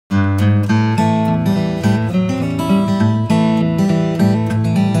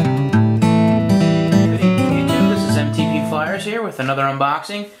with another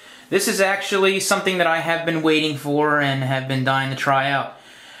unboxing. This is actually something that I have been waiting for and have been dying to try out.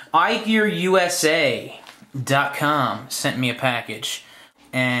 Igearusa.com sent me a package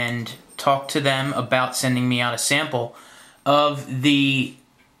and talked to them about sending me out a sample of the,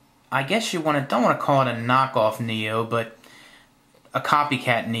 I guess don't want to call it a knockoff Neo, but a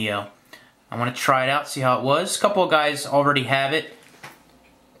copycat Neo. I want to try it out, see how it was. A couple of guys already have it,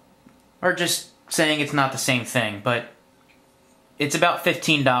 or just saying it's not the same thing, but it's about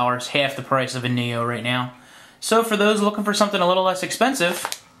 $15, half the price of a Neo right now. So for those looking for something a little less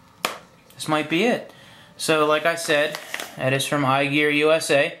expensive, this might be it. So like I said, that is from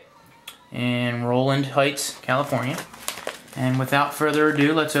Igearusa in Roland Heights, California. And without further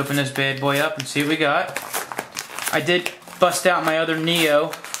ado, let's open this bad boy up and see what we got. I did bust out my other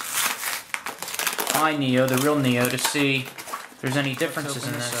Neo, my Neo, the real Neo, to see if there's any differences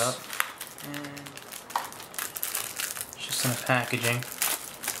in this. And it's just in the packaging.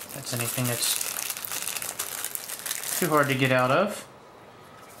 If that's anything that's too hard to get out of.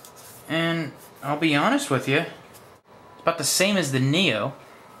 And I'll be honest with you, it's about the same as the Neo.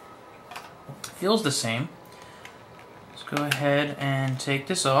 Feels the same. Let's go ahead and take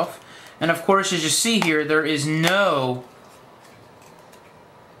this off. And of course, as you see here, there is no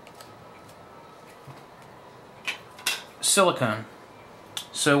silicone.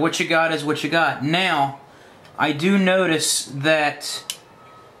 So what you got is what you got. Now, I do notice that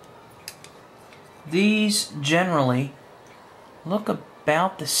these generally look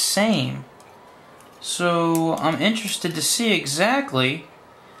about the same. So I'm interested to see exactly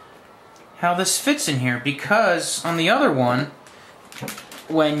how this fits in here, because on the other one,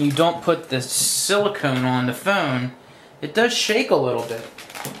 when you don't put the silicone on the phone, it does shake a little bit.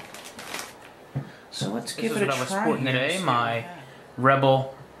 So let's give it a try. This is what I was sporting today, my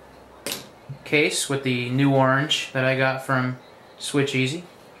Rebel case with the new orange that I got from Switch Easy.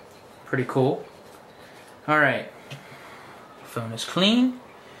 Pretty cool. Alright. Phone is clean.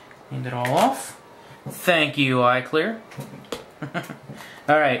 Cleaned it all off. Thank you, iClear.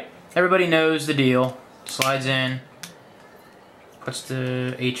 Alright. Everybody knows the deal. Slides in. Puts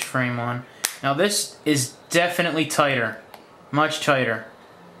the H frame on. Now this is definitely tighter. Much tighter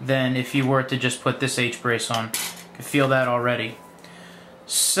than if you were to just put this H brace on. You can feel that already.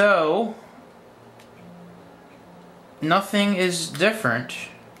 So, nothing is different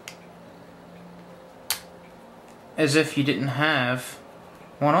as if you didn't have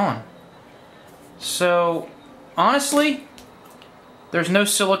one on. So, honestly, there's no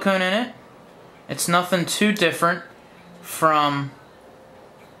silicone in it. It's nothing too different from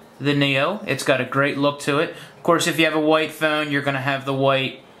the Neo. It's got a great look to it. Of course, if you have a white phone, you're going to have the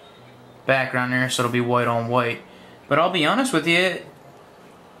white background there, so it'll be white on white. But I'll be honest with you, it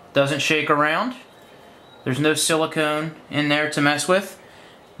doesn't shake around. There's no silicone in there to mess with.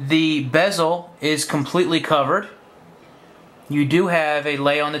 The bezel is completely covered. You do have a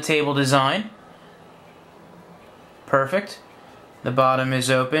lay on the table design. Perfect. The bottom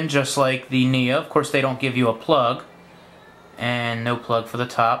is open, just like the Neo. Of course, they don't give you a plug, and no plug for the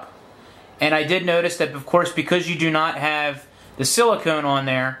top. And I did notice that, of course, because you do not have the silicone on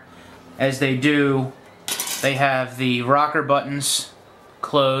there, as they do, they have the rocker buttons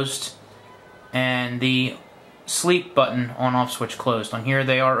closed and the sleep button on-off switch closed. On here,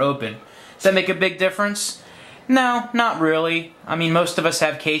 they are open. Does that make a big difference? No, not really. I mean, most of us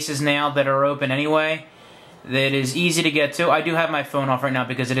have cases now that are open anyway. That is easy to get to. I do have my phone off right now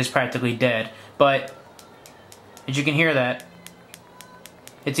because it is practically dead. But, as you can hear that,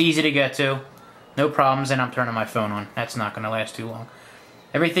 it's easy to get to. No problems, and I'm turning my phone on. That's not going to last too long.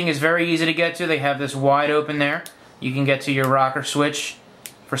 Everything is very easy to get to. They have this wide open there. You can get to your rocker switch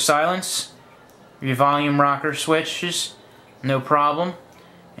for silence. Your volume rocker switches, no problem.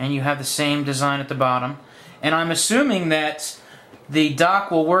 And you have the same design at the bottom. And I'm assuming that the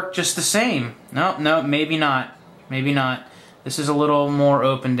dock will work just the same. No, maybe not. Maybe not. This is a little more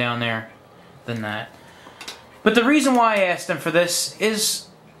open down there than that. But the reason why I asked them for this is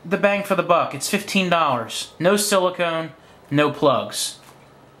the bang for the buck. It's $15. No silicone, no plugs.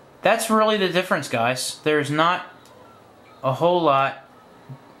 That's really the difference, guys. There's not a whole lot.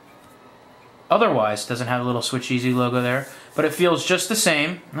 Otherwise, it doesn't have a little Switch Easy logo there. But it feels just the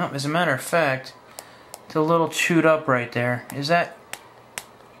same. No, as a matter of fact, it's a little chewed up right there. Is that...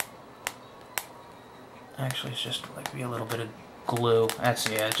 Actually, it's just like a little bit of glue. That's,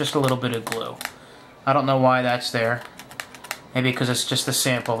 yeah, just a little bit of glue. I don't know why that's there. Maybe because it's just the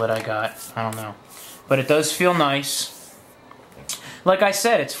sample that I got. I don't know. But it does feel nice. Like I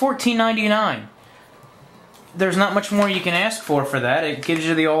said, it's $14.99. There's not much more you can ask for that. It gives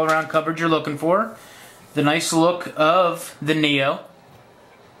you the all-around coverage you're looking for. the nice look of the Neo.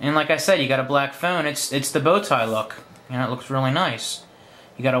 And like I said, you got a black phone. It's the bow tie look. You know, it looks really nice.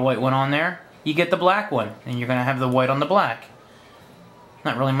 You got a white one on there, you get the black one, and you're gonna have the white on the black.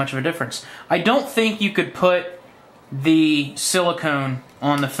 Not really much of a difference. I don't think you could put the silicone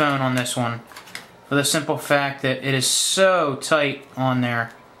on the phone on this one, for the simple fact that it is so tight on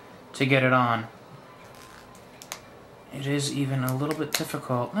there to get it on. It is even a little bit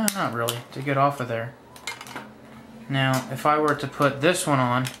difficult, no, not really, to get off of there. Now, if I were to put this one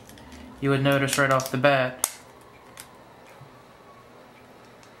on, you would notice right off the bat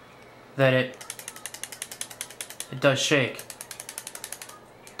that it does shake.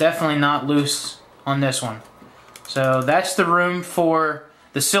 Definitely not loose on this one. So that's the room for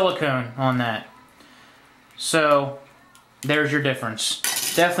the silicone on that. So there's your difference.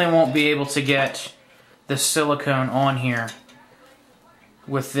 Definitely won't be able to get the silicone on here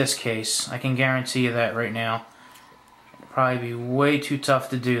with this case. I can guarantee you that right now. It'll probably be way too tough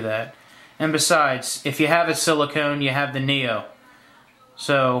to do that. And besides, if you have a silicone, you have the Neo.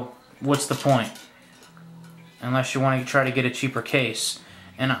 So what's the point? Unless you want to try to get a cheaper case.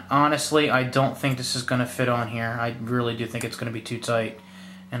 And honestly, I don't think this is going to fit on here. I really do think it's going to be too tight,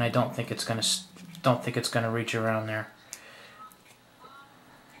 and I don't think it's going to reach around there.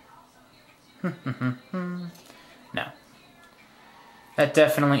 No. That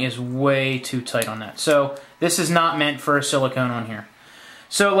definitely is way too tight on that. So this is not meant for a silicone on here.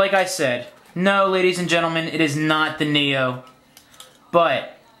 So like I said, no, ladies and gentlemen, it is not the Neo,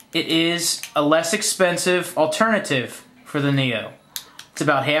 but it is a less expensive alternative for the Neo. It's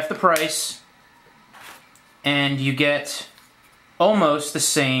about half the price, and you get almost the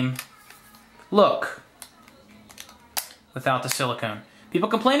same look without the silicone. People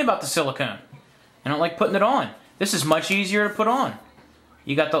complain about the silicone. I don't like putting it on. This is much easier to put on.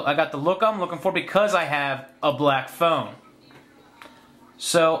 I got the look I'm looking for because I have a black phone.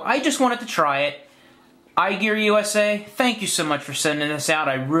 So I just wanted to try it. Igearusa, thank you so much for sending this out.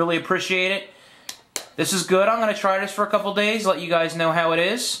 I really appreciate it. This is good. I'm going to try this for a couple days, let you guys know how it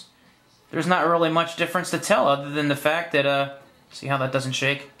is. There's not really much difference to tell other than the fact that, see how that doesn't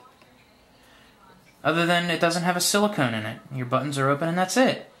shake? Other than it doesn't have a silicone in it. Your buttons are open and that's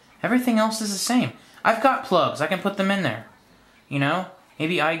it. Everything else is the same. I've got plugs. I can put them in there. You know?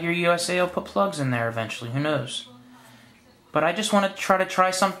 Maybe Igearusa will put plugs in there eventually. Who knows? But I just want to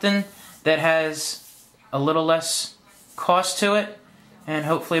try something that has a little less cost to it and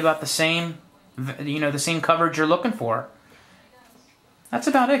hopefully about the same, you know, the same coverage you're looking for. That's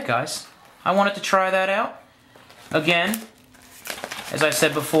about it, guys. I wanted to try that out. Again, as I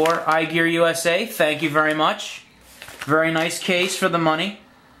said before, Igearusa, thank you very much. Very nice case for the money.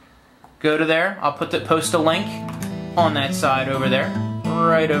 Go to there. I'll post a link on that side over there.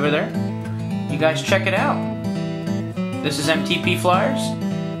 Right over there. You guys check it out. This is MTP Flyers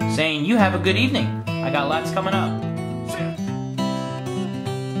saying you have a good evening. I got lots coming up.